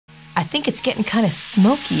think it's getting kind of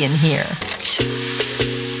smoky in here.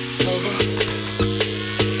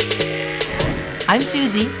 I'm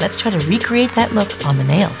Susie. Let's try to recreate that look on the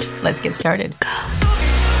nails. Let's get started. Go.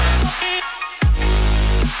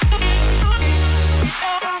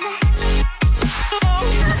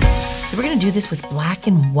 So we're gonna do this with black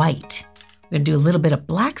and white. We're gonna do a little bit of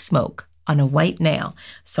black smoke on a white nail.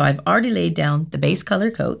 So I've already laid down the base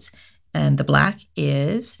color coats, and the black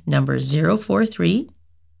is number 043.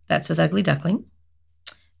 That's with Ugly Duckling.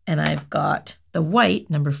 And I've got the white,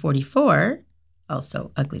 number 44,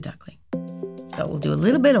 also Ugly Duckling. So we'll do a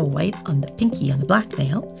little bit of white on the pinky on the black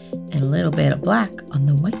nail and a little bit of black on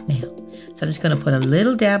the white nail. So I'm just gonna put a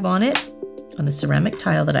little dab on it on the ceramic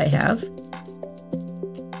tile that I have.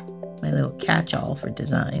 My little catch-all for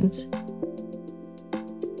designs.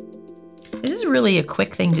 This is really a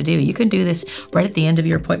quick thing to do. You can do this right at the end of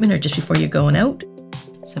your appointment or just before you're going out.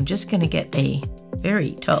 So I'm just gonna get a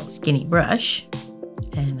very tall, skinny brush,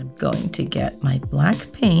 and I'm going to get my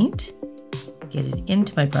black paint, get it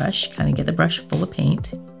into my brush, kind of get the brush full of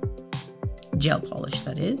paint, gel polish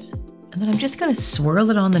that is. And then I'm just gonna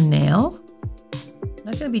swirl it on the nail.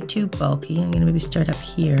 Not gonna be too bulky. I'm gonna maybe start up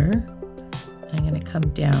here. I'm gonna come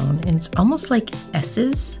down, and it's almost like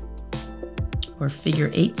S's or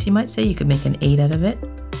figure eights, you might say. You could make an 8 out of it.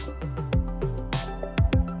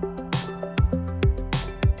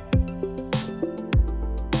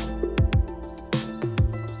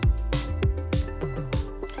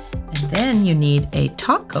 And then you need a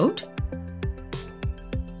top coat.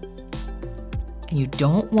 And you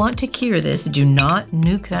don't want to cure this. Do not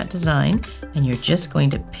nuke that design. And you're just going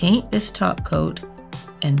to paint this top coat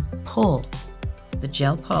and pull the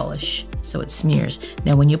gel polish so it smears.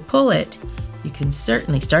 Now when you pull it, you can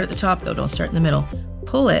certainly start at the top though, don't start in the middle.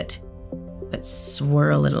 Pull it, but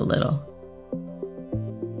swirl it a little.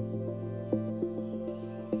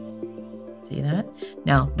 See that?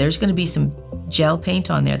 Now there's gonna be some gel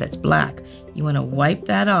paint on there that's black. You wanna wipe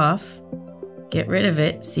that off, get rid of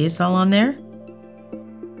it. See, it's all on there?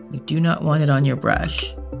 You do not want it on your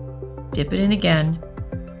brush. Dip it in again.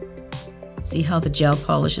 See how the gel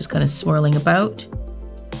polish is kind of swirling about?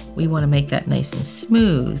 We want to make that nice and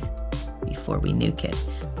smooth before we nuke it.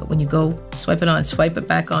 But when you go swipe it on, swipe it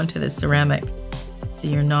back onto the ceramic so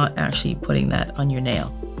you're not actually putting that on your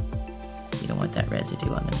nail. You don't want that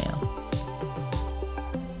residue on the nail.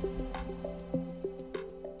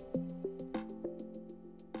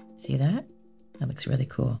 See that? That looks really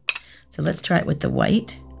cool. So let's try it with the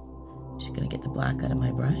white. I'm just going to get the black out of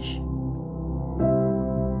my brush.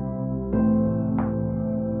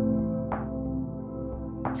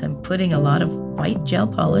 So I'm putting a lot of white gel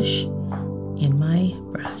polish in my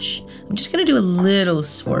brush. I'm just gonna do a little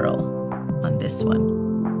swirl on this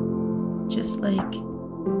one. Just like,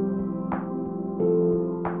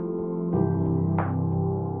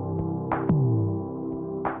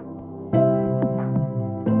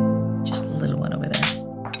 just a little one over there.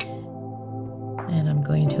 And I'm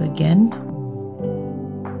going to again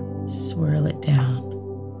swirl it down.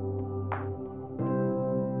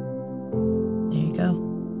 There you go.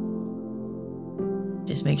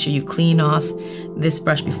 Just make sure you clean off this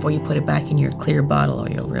brush before you put it back in your clear bottle or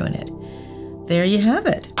you'll ruin it. There you have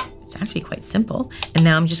it. It's actually quite simple. And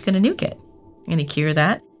now I'm just gonna nuke it. I'm gonna cure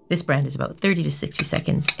that. This brand is about 30 to 60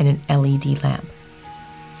 seconds in an LED lamp.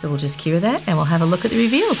 So we'll just cure that and we'll have a look at the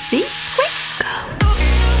reveal. See, it's quick. Go.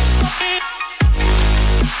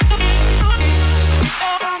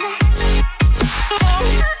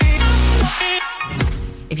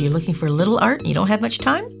 If you're looking for a little art and you don't have much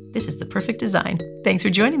time, this is the perfect design. Thanks for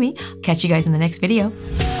joining me. Catch you guys in the next video.